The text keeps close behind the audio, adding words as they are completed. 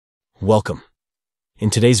Welcome. In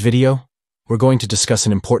today's video, we're going to discuss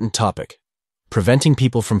an important topic: preventing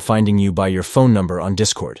people from finding you by your phone number on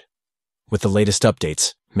Discord. With the latest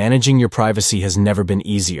updates, managing your privacy has never been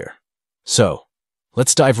easier. So,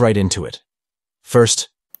 let's dive right into it. First,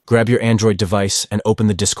 grab your Android device and open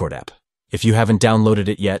the Discord app. If you haven't downloaded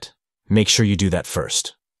it yet, make sure you do that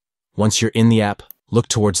first. Once you're in the app, look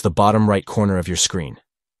towards the bottom right corner of your screen.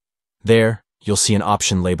 There, you'll see an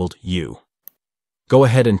option labeled You. Go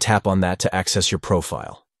ahead and tap on that to access your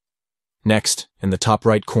profile. Next, in the top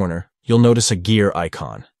right corner, you'll notice a gear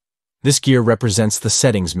icon. This gear represents the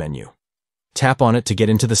settings menu. Tap on it to get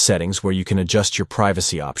into the settings where you can adjust your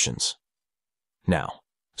privacy options. Now,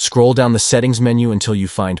 scroll down the settings menu until you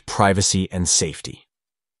find Privacy and Safety.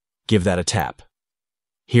 Give that a tap.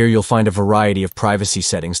 Here you'll find a variety of privacy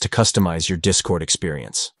settings to customize your Discord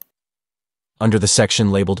experience. Under the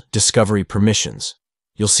section labeled Discovery Permissions,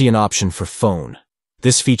 you'll see an option for Phone.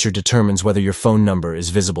 This feature determines whether your phone number is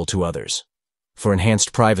visible to others. For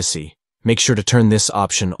enhanced privacy, make sure to turn this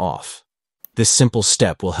option off. This simple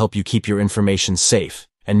step will help you keep your information safe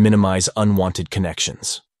and minimize unwanted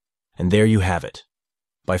connections. And there you have it.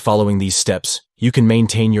 By following these steps, you can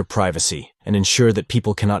maintain your privacy and ensure that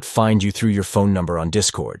people cannot find you through your phone number on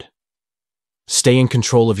Discord. Stay in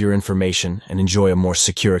control of your information and enjoy a more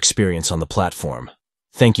secure experience on the platform.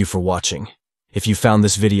 Thank you for watching. If you found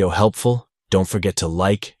this video helpful, don't forget to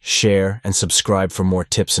like, share, and subscribe for more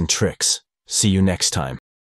tips and tricks. See you next time.